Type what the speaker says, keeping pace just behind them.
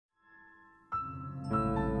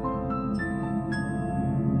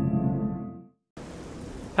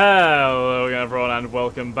Hello again everyone and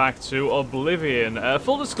welcome back to Oblivion.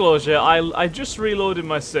 Full disclosure, I just reloaded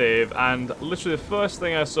my save and literally the first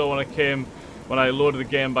thing I saw when I loaded the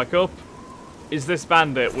game back up is this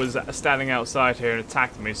bandit was standing outside here and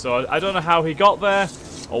attacked me. So I don't know how he got there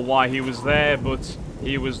or why he was there, but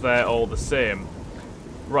he was there all the same.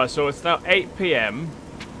 Right, so it's now 8 PM.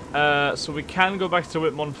 So we can go back to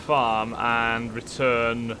Whitmont Farm and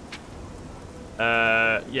return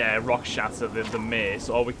Rock Shatter, the mace,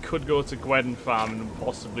 or we could go to Gwedden Farm and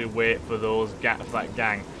possibly wait for that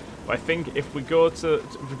gang. But I think if we go to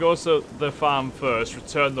the farm first,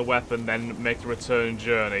 return the weapon, then make the return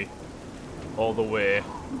journey all the way.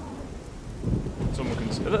 Someone can.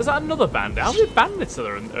 Is that another bandit? How many bandits are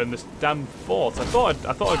there in this damn fort? I thought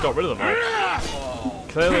I got rid of them all.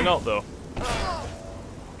 Clearly not, though.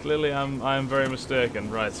 Clearly, I am very mistaken.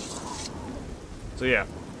 Right. So yeah.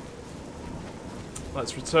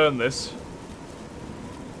 Let's return this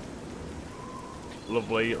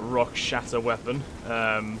lovely rock shatter weapon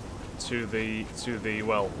to the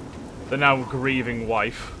now grieving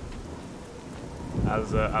wife,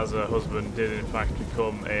 as her husband did in fact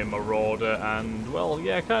become a marauder and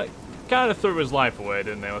kind of threw his life away,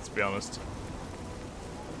 didn't they? Let's be honest.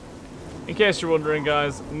 In case you're wondering,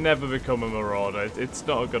 guys, never become a marauder. It's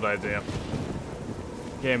not a good idea.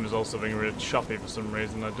 Game is also being really choppy for some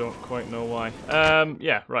reason. I don't quite know why.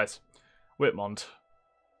 Yeah, right. Whitmont.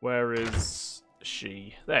 Where is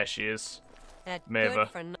she? There she is. Maeva.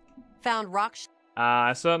 Found rock.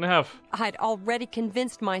 I certainly have. I'd already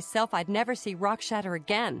convinced myself I'd never see rock shatter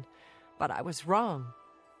again, but I was wrong.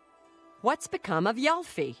 What's become of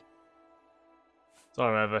Yalfi?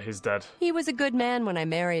 Sorry, Maeva, he's dead. He was a good man when I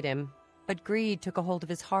married him, but greed took a hold of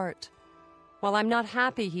his heart. While I'm not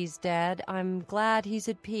happy he's dead, I'm glad he's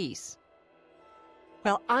at peace.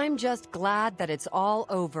 Well, I'm just glad that it's all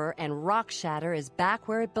over and Rock Shatter is back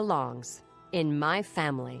where it belongs, in my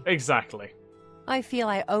family. Exactly. I feel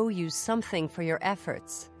I owe you something for your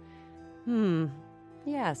efforts.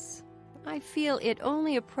 Yes. I feel it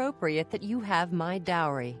only appropriate that you have my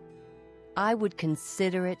dowry. I would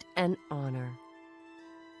consider it an honor.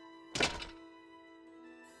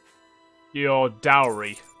 Your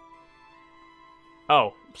dowry.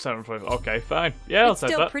 Oh, 7.5. Okay, fine. Yeah, I'll take that.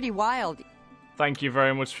 It's still pretty wild. Thank you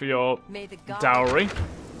very much for your dowry.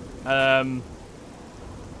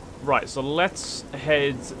 Right, so let's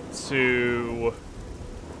head to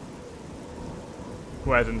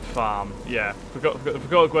Gwedden Farm. Yeah, if we go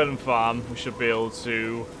to Gwedden Farm, we should be able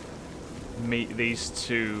to meet these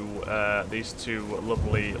two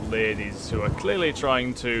lovely ladies who are clearly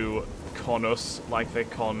trying to con us like they've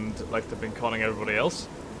been conning everybody else.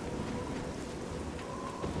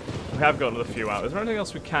 We have got another few hours. Is there anything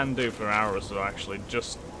else we can do for an hour or so, actually,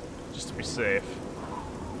 just to be safe?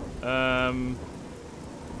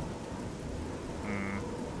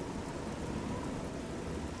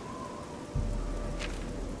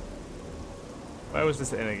 Where was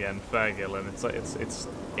this inn again? Fairgillen. It's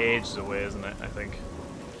ages away, isn't it? I think.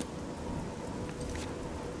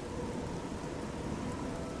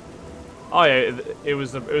 Oh yeah, it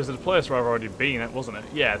was the place where I've already been, wasn't it?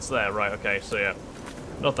 Yeah, it's there. Right. Okay. So yeah.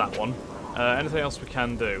 Not that one. Anything else we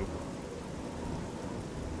can do?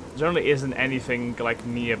 There generally isn't anything like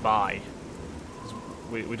nearby.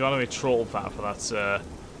 We don't have any troll fat for that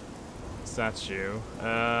statue.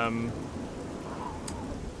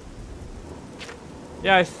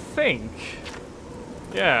 Yeah, I think.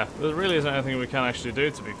 Yeah, there really isn't anything we can actually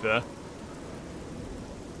do, to be fair.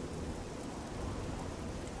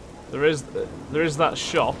 There is that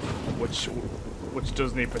shop which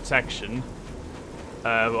does need protection.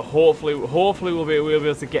 But hopefully we'll be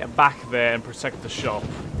able to get back there and protect the shop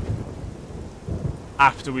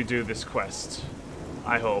after we do this quest.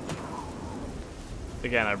 I hope.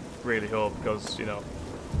 Again, I really hope, because, you know,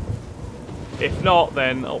 if not,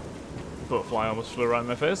 then butterfly almost flew right in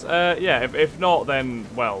my face. Yeah, if not, then,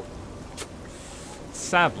 well,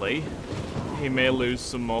 sadly, he may lose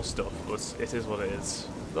some more stuff, but it is what it is.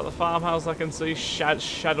 Is that the farmhouse I can see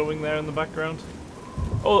shadowing there in the background?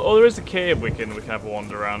 Oh, there is a cave we can have a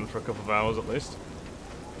wander around for a couple of hours at least.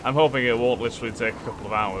 I'm hoping it won't literally take a couple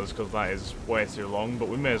of hours, because that is way too long, but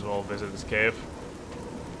we may as well visit this cave.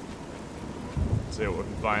 See what we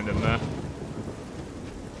can find in there.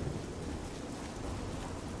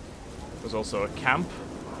 There's also a camp,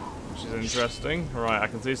 which is interesting. Right, I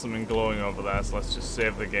can see something glowing over there, so let's just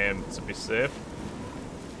save the game to be safe.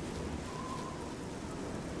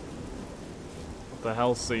 What the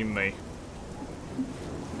hell seen me?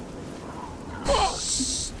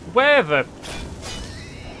 Where the...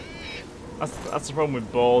 That's the problem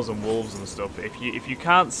with boars and wolves and stuff. If you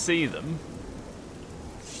can't see them,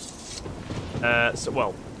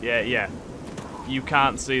 Well, yeah. You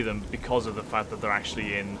can't see them because of the fact that they're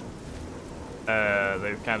actually in.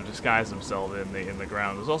 They kind of disguise themselves in the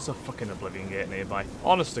ground. There's also a fucking Oblivion gate nearby.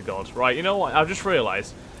 Honest to God. Right, you know what? I've just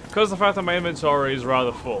realised, because the fact that my inventory is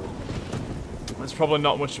rather full, there's probably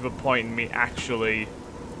not much of a point in me actually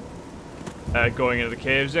going into the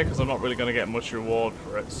caves yet, because I'm not really going to get much reward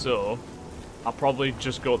for it. So, I'll probably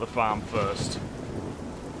just go to the farm first.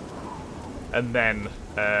 And then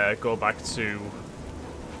go back to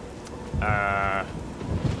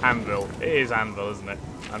Anvil. It is Anvil, isn't it?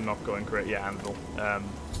 I'm not going great yet, Anvil.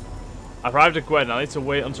 I've arrived at Gwen. I need to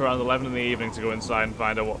wait until around 11 in the evening to go inside and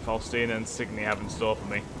find out what Faustina and Signy have in store for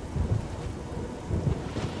me.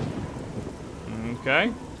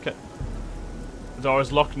 Okay. The door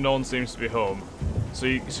is locked, no one seems to be home. So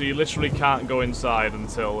you literally can't go inside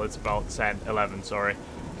until it's about 11, sorry.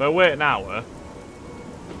 If I wait an hour,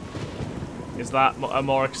 is that a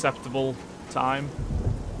more acceptable time?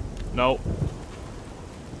 No.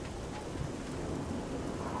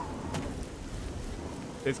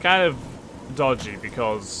 It's kind of dodgy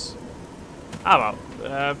because I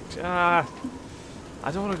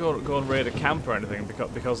don't want to go and raid a camp or anything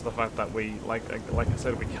because of the fact that we like I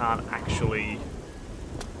said, we can't actually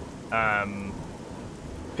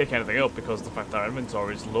pick anything up because of the fact that our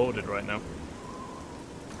inventory is loaded right now.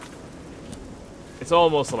 It's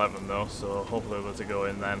almost 11 though, so hopefully we'll be able to go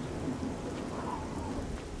in then.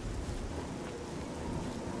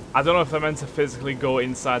 I don't know if they're meant to physically go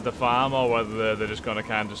inside the farm or whether they're just gonna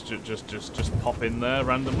kind of just pop in there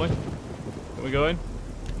randomly. Can we go in?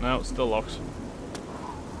 No, it's still locked.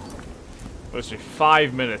 Literally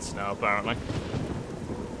 5 minutes now, apparently.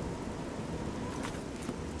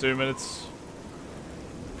 2 minutes.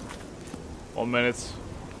 1 minute.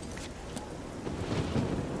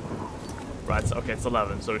 Right, okay, it's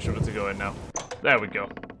 11, so we should be able to go in now. There we go.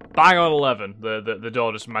 Bang on 11. The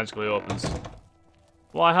door just magically opens.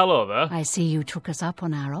 Why, hello there. I see you took us up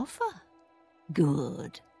on our offer.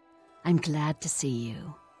 Good. I'm glad to see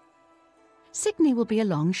you. Signy will be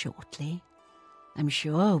along shortly. I'm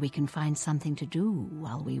sure we can find something to do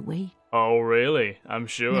while we wait. Oh, really? I'm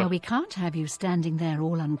sure. Now, we can't have you standing there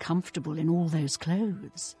all uncomfortable in all those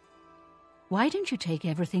clothes. Why don't you take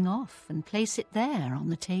everything off and place it there on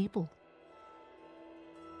the table?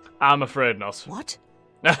 I'm afraid not. What?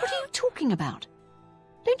 What are you talking about?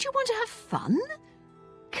 Don't you want to have fun?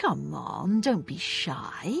 Come on, don't be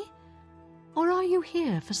shy. Or are you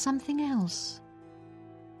here for something else?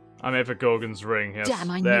 I'm here for Gorgon's ring, yes. Damn,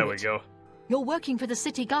 I knew There we it. go. You're working for the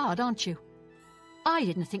city guard, aren't you? I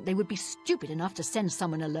didn't think they would be stupid enough to send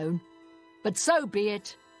someone alone. But so be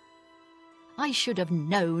it. I should have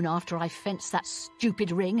known after I fenced that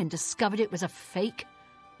stupid ring and discovered it was a fake.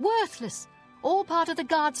 Worthless. All part of the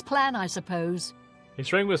guard's plan, I suppose.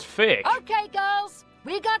 His ring was fake. Okay, girls.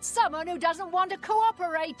 We got someone who doesn't want to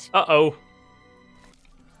cooperate. Uh-oh.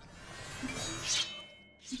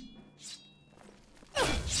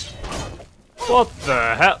 What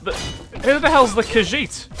the hell? Who the hell's the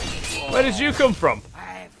Khajiit? Where did you come from?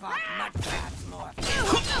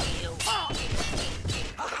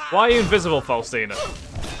 Why are you invisible, Faustina?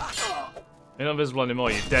 You're not invisible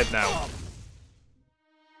anymore, you're dead now.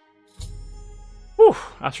 Whew.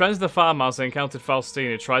 After entering the farmhouse, I encountered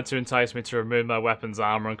Faustina, who tried to entice me to remove my weapons,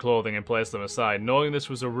 armor, and clothing and place them aside. Knowing this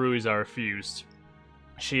was a ruse, I refused.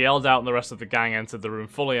 She yelled out and the rest of the gang entered the room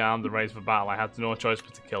fully armed and ready for battle. I had no choice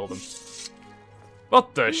but to kill them.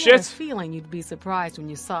 What the shit? I had a feeling you'd be surprised when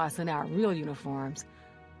you saw us in our real uniforms.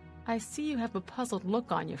 I see you have a puzzled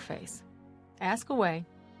look on your face. Ask away.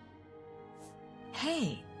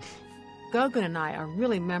 Hey, Gogan and I are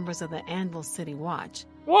really members of the Anvil City Watch.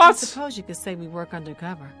 What? I suppose you could say we work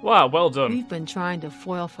undercover. Wow, well done. We've been trying to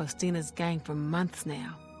foil Faustina's gang for months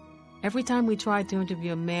now. Every time we tried to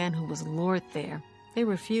interview a man who was lured there, they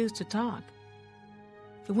refused to talk.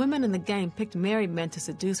 The women in the gang picked married men to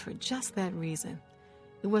seduce for just that reason.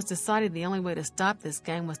 It was decided the only way to stop this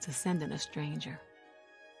gang was to send in a stranger.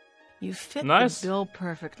 You fit Nice. the bill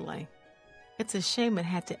perfectly. It's a shame it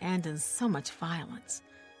had to end in so much violence,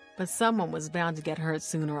 but someone was bound to get hurt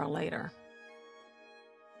sooner or later.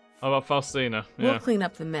 How about Faustina? We'll Yeah. clean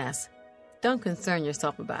up the mess. Don't concern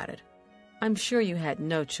yourself about it. I'm sure you had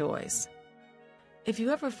no choice. If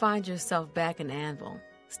you ever find yourself back in Anvil,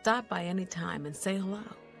 stop by any time and say hello.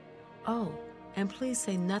 Oh, and please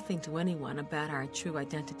say nothing to anyone about our true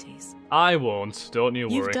identities. I won't, don't you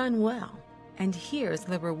worry. You've done well, and here's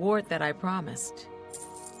the reward that I promised.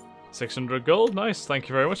 600 gold, nice. Thank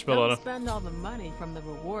you very much, Don't Milana. spend all the money from the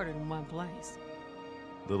reward in one place.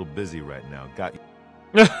 A little busy right now. Got you.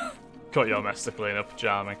 Got your mess to clean up,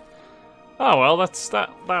 charming. Oh well,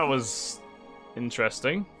 that was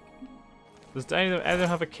Interesting. Does anyone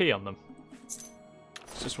have a key on them?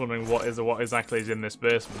 Just wondering what exactly is in this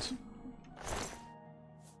basement.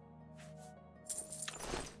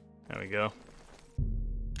 There we go.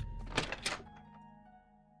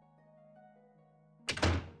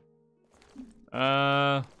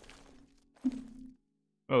 Well,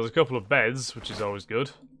 there's a couple of beds, which is always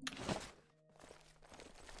good.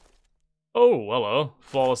 Oh, hello.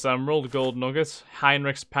 Flawless Emerald, Gold Nugget,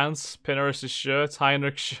 Heinrich's pants, Pinner's shirt,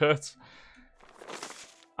 Heinrich's shirt.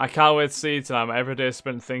 I can't wait to see you tonight. Every day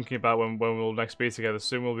spent thinking about when we'll next be together.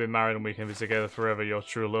 Soon we'll be married and we can be together forever. Your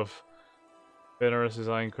true love. Pinner's is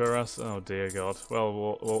Iron Cuirass. Oh dear God.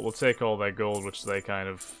 Well, we'll take all their gold, which they kind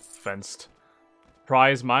of fenced.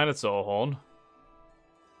 Prize Minotaur horn.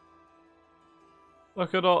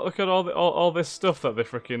 Look at all this stuff that they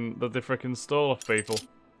frickin' stole off people.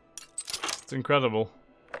 It's incredible.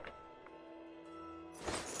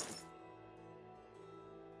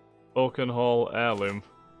 Oaken Hall heirloom.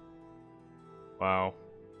 Wow.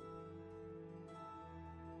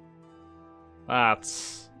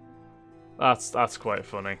 That's quite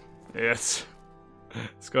funny. Yes.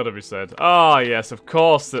 It's got to be said. Ah, yes, of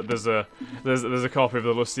course that there's a copy of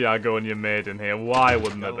the Lusty Argonian Maid in here. Why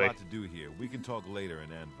wouldn't there be? Got a lot to do here. We can talk later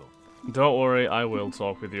in Anvil. Don't worry, I will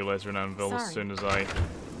talk with you later in Anvil as soon as I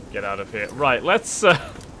get out of here. Right, let's that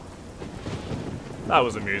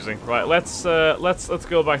was amusing. Right, let's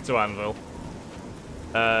go back to Anvil.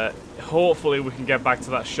 Hopefully we can get back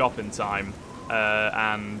to that shop in time,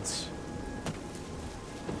 and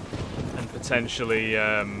potentially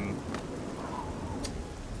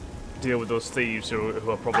deal with those thieves who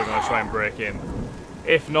are probably going to try and break in.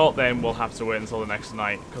 If not, then we'll have to wait until the next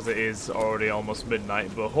night, because it is already almost midnight,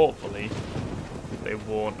 but hopefully they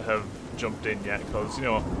won't have jumped in yet, because, you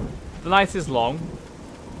know, the night is long.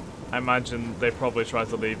 I imagine they probably try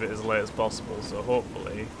to leave it as late as possible, so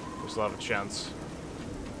hopefully we still have a chance.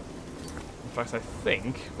 In fact, I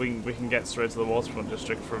think we can get straight to the waterfront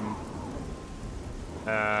district from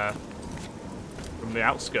the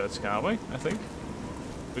outskirts, can't we? I think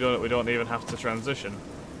we don't even have to transition.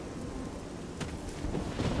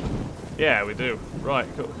 Yeah, we do. Right,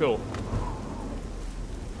 cool.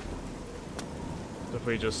 So if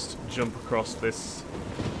we just jump across this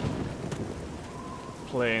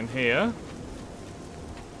plane here.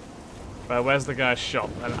 Right, where's the guy's shop?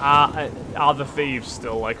 And are the thieves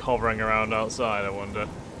still like hovering around outside, I wonder?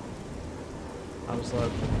 I was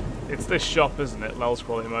like, it's this shop, isn't it? Lel's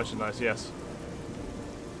Quality Merchandise, yes.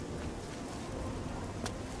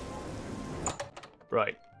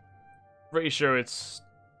 Right. Pretty sure it's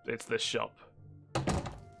this shop.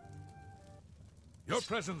 Your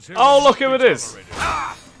presence here Oh, look who it is!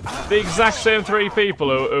 The exact same three people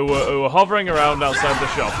who were hovering around outside the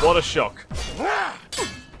shop. What a shock.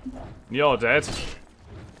 You're dead.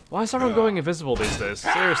 Why is everyone going invisible these days?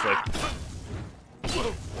 Seriously.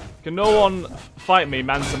 Can no one fight me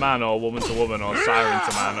man to man or woman to woman or siren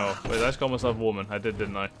to man or... Wait, I just called myself woman. I did,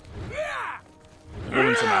 didn't I?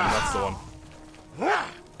 Woman to man, that's the one.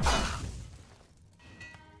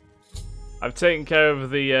 I've taken care of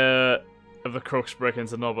the crooks breaking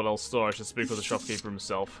into Nobel's store. I should speak with the shopkeeper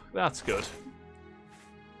himself. That's good.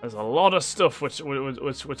 There's a lot of stuff which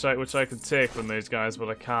I could take from these guys, but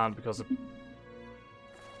I can't because of...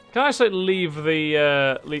 Can I actually leave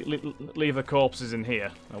the leave the corpses in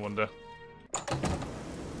here? I wonder.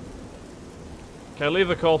 Can I leave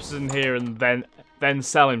the corpses in here and then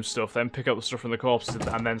sell him stuff, then pick up the stuff from the corpses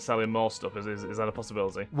and then sell him more stuff? Is that a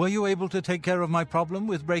possibility? Were you able to take care of my problem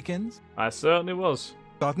with break-ins? I certainly was.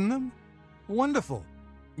 Gotten them? Wonderful.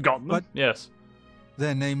 Gotten them? But yes.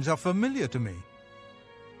 Their names are familiar to me.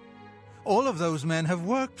 All of those men have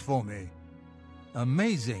worked for me.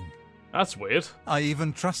 Amazing. That's weird. I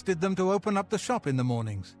even trusted them to open up the shop in the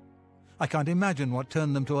mornings. I can't imagine what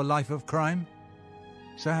turned them to a life of crime.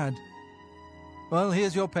 Sad. Well,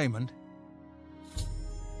 here's your payment.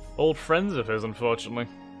 Old friends of his, unfortunately.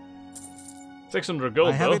 600 gold,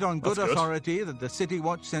 I have though. it on good That's authority that the City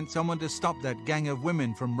Watch sent someone to stop that gang of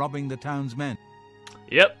women from robbing the town's men.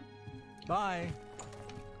 Yep. Bye.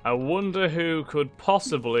 I wonder who could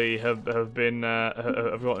possibly have been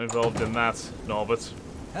have gotten involved in that, Norbert.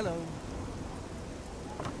 Hello.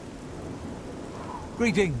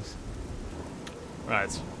 Greetings. Right.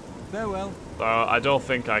 Farewell. So I don't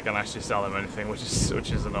think I can actually sell him anything, which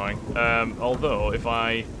is annoying. Although if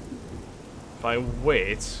I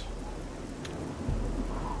wait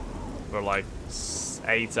for like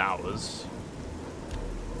 8 hours,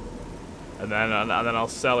 and then I'll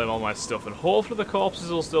sell him all my stuff, and hopefully the corpses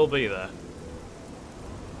will still be there.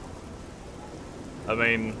 I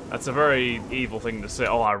mean, that's a very evil thing to say.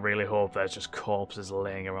 Oh, I really hope there's just corpses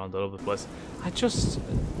laying around all over the place. I just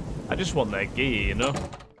want their gear, you know?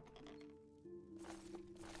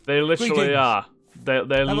 They literally Greetings. are. They're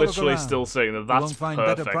Have a look literally around. still saying that. You That's won't find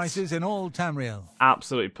perfect. better prices in all Tamriel.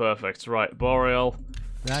 Absolutely perfect. Right, Boreal,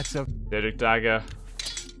 That's a... Daedric Dagger,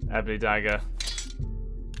 Ebony Dagger,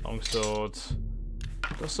 Longsword.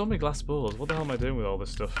 There's so many glass bows. What the hell am I doing with all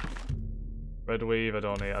this stuff? Red Weave, I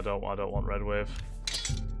don't need. I don't want Red Wave.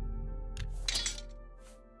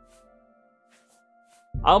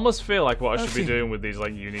 I almost feel like what I should be doing with these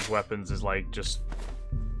like unique weapons is like just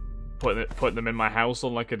putting them in my house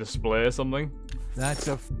on like a display or something. That's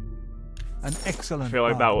an excellent. I feel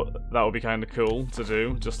like part. that would be kind of cool to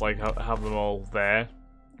do, just like have them all there.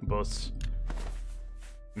 But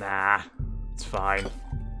nah, it's fine.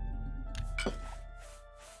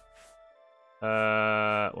 What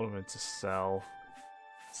am I going to sell?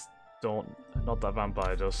 Not that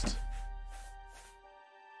vampire dust.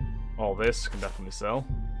 All this can definitely sell.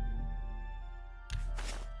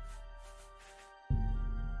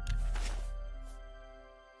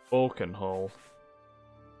 Oakenhall.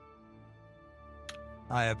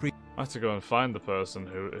 I appreciate. I have to go and find the person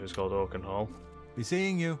who's called Oakenhall. Be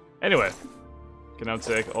seeing you. Anyway, can now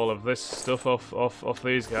take all of this stuff off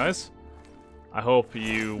these guys. I hope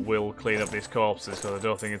you will clean up these corpses, because I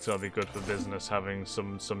don't think it's going to be good for business having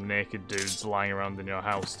some naked dudes lying around in your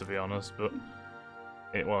house, to be honest. But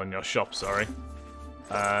well, in your shop, sorry.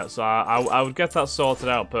 So I would get that sorted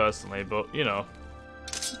out personally, but you know,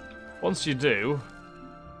 once you do,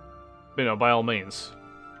 you know, by all means.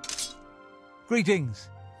 Greetings.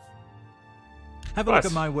 Have a Right. look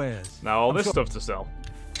at my wares. Now all I'm this sure- stuff to sell.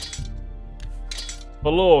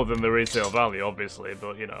 Below than the retail value, obviously,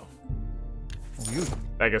 but you know, Oh, you.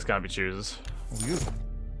 beggars can't be choosers. Oh, you.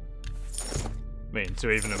 I mean, to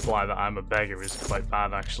even imply that I'm a beggar is quite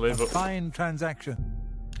bad, actually, A but fine transaction.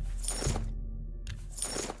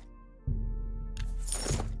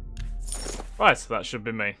 right, that should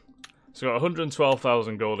be me. So got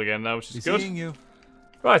 112,000 gold again now, which is Be good. seeing you.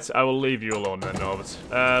 Right, I will leave you alone then, Norbert.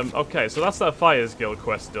 Okay, so that's that Fires Guild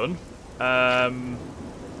quest done.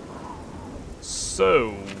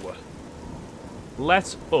 So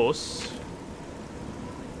let us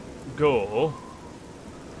go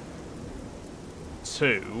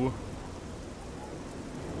to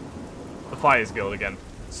the Fires Guild again.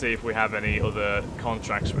 See if we have any other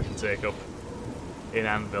contracts we can take up in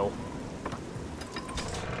Anvil.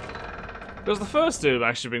 Because the first two have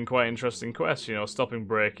actually been quite interesting quests, you know, stopping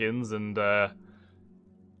break-ins, and that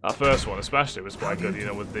first one especially was quite good, you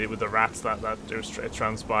know, with the rats that it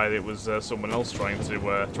transpired it was someone else trying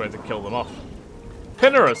to kill them off.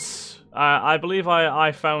 Pinnerus! I believe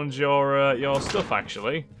I found your stuff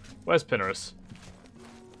actually. Where's Pinnerus?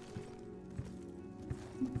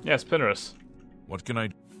 Yes, Pinnerus. What can I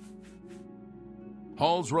do?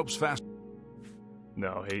 Hauls ropes fast.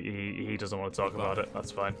 No, he doesn't want to talk about it.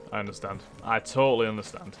 That's fine. I understand. I totally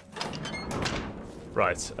understand.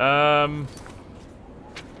 Right.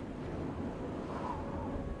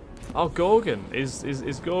 Oh, Gorgon. Is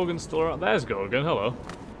Gorgon still around? There's Gorgon. Hello.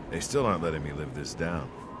 They still aren't letting me live this down.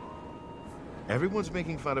 Everyone's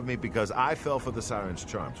making fun of me because I fell for the Sirens'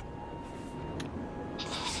 charms.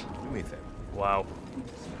 Do me a favor. Wow.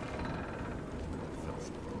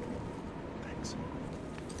 Thanks.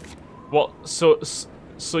 What?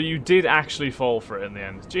 So you did actually fall for it in the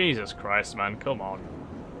end? Jesus Christ, man! Come on.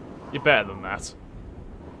 You're better than that.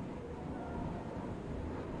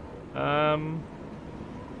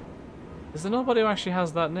 Is there nobody who actually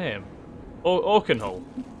has that name? Oakenhull.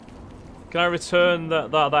 Can I return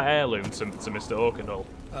that heirloom to Mr. Oakenhull?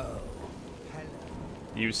 Oh, hello.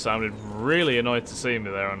 You sounded really annoyed to see me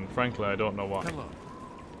there, and frankly, I don't know why. Hello.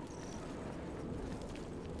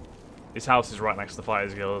 His house is right next to the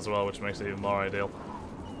Fires Guild as well, which makes it even more ideal.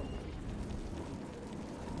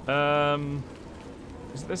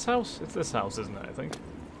 Is it this house? It's this house, isn't it? I think.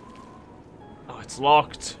 Oh, it's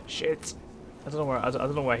locked. Shit. I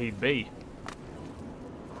don't know where he'd be.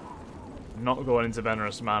 Not going into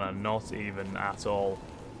Venerous Manor, not even at all.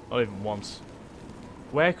 Not even once.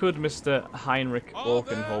 Where could Mr. Heinrich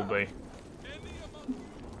Oakenhull be?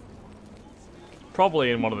 Probably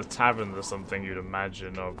in one of the taverns or something, you'd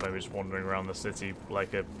imagine, or maybe just wandering around the city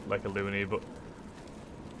like a loony, but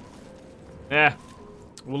yeah,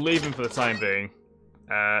 we'll leave him for the time being.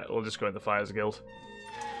 We'll just go into the Fires Guild.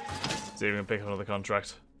 See if we can pick up another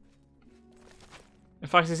contract. In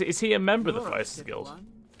fact, is he a member of the Fires Guild?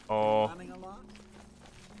 Or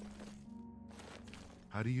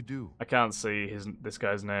How do you do? I can't see this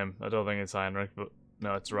guy's name. I don't think it's Heinrich, but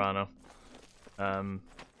no, it's Rano.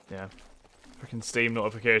 Yeah. Freaking Steam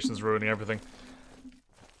notifications ruining everything.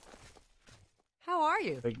 How are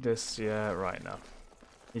you? Big this, yeah, right now.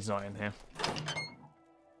 He's not in here.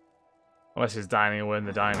 Unless he's dining away in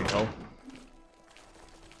the dining hall.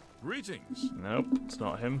 Greetings. Nope, it's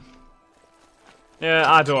not him.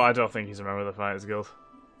 Yeah, I don't think he's a member of the Fighters Guild.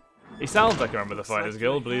 He sounds like a member of the Fighters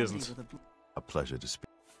Guild, but he isn't. A pleasure to speak.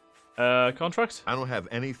 Contract? I don't have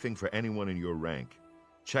anything for anyone in your rank.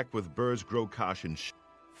 Check with Burrs, Grokash, and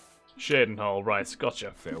Shadenhall, right,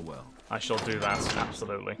 gotcha. farewell. I shall do that,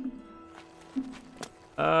 absolutely.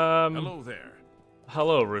 Hello there.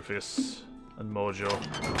 Hello, Rufus and Mojo.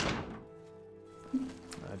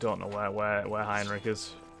 I don't know where Heinrich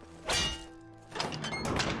is.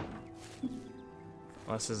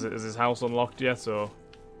 Unless is his house unlocked yet, or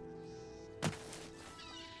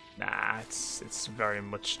nah, it's very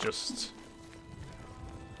much just.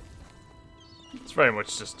 It's very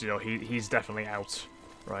much just, you know, he's definitely out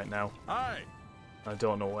right now. Hi. I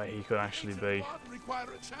don't know where he could actually be. Require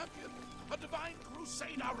a champion, a divine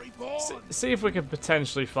crusader reborn. See if we can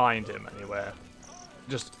potentially find him anywhere.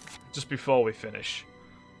 Just before we finish.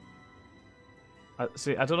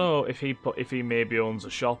 See, I don't know if he maybe owns a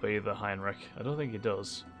shop either, Heinrich. I don't think he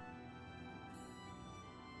does.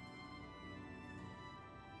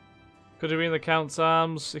 Could he be in the Count's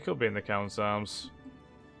Arms? He could be in the Count's Arms.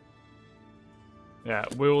 Yeah,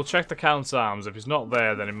 we will check the Count's Arms. If he's not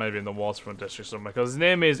there, then he may be in the Waterfront District somewhere. Because his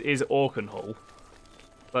name is Oakenhull.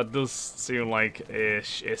 That does seem like a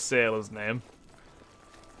sailor's name.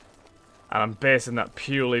 And I'm basing that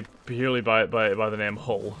purely by the name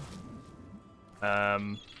Hull.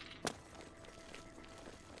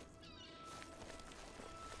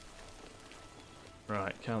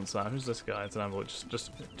 Right, Count's Arms. Who's this guy? It's an Anvil.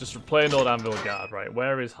 Just a plain old Anvil guard. Right,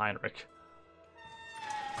 where is Heinrich?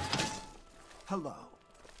 Hello.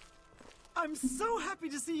 I'm so happy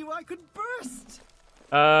to see you. I could burst.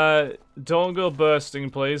 Don't go bursting,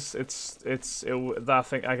 please. I get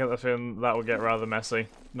the feeling that would get rather messy.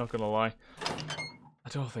 Not gonna lie. I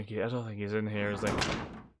don't think he's in here, is he?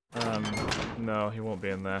 No, he won't be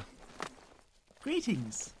in there.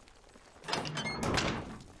 Greetings.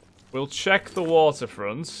 We'll check the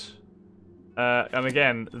waterfront. And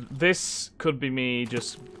again, this could be me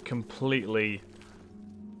just completely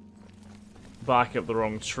barking up the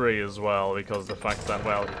wrong tree as well, because of the fact that,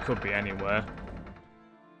 well, he could be anywhere.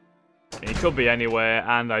 He could be anywhere,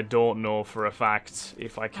 and I don't know for a fact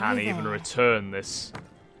if I can even return this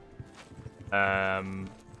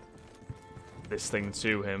this thing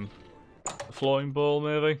to him. A flowing ball,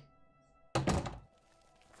 maybe?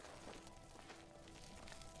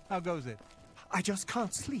 How goes it? I just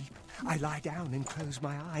can't sleep. I lie down and close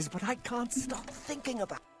my eyes, but I can't stop thinking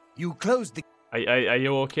about. You closed the. Are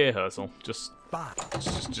you okay, Hersel? Just bar.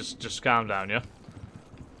 Just calm down, yeah?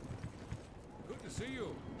 Good to see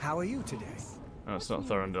you. How are you today? No, it's not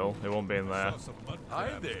Thurendal. He won't be in there. Saw some mud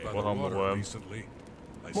crabs by Well, the on the water worm. recently.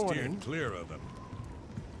 I Morning. steered clear of them.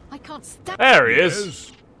 I can't stand. There he is.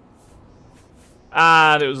 Yes.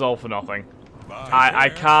 And it was all for nothing. Bye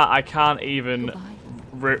I can't even Goodbye.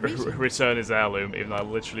 return his heirloom, even though I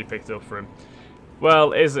literally picked it up for him.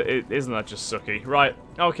 Well, isn't that just sucky? Right,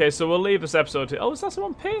 okay, so we'll leave this episode here. Oh, is that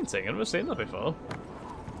someone painting? I've never seen that before.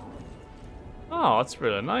 Oh, that's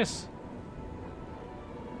really nice.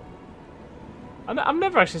 I've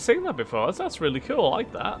never actually seen that before. That's really cool. I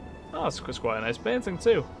like that. Oh, that's quite a nice painting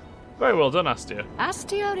too. Very well done, Astia.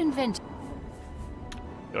 Astio invented.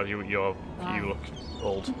 God, you look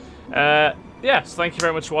old. Yes, thank you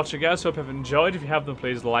very much for watching, guys. Hope you've enjoyed. If you have, then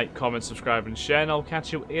please like, comment, subscribe, and share. And I'll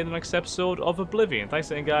catch you in the next episode of Oblivion.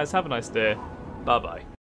 Thanks again, guys. Have a nice day. Bye-bye.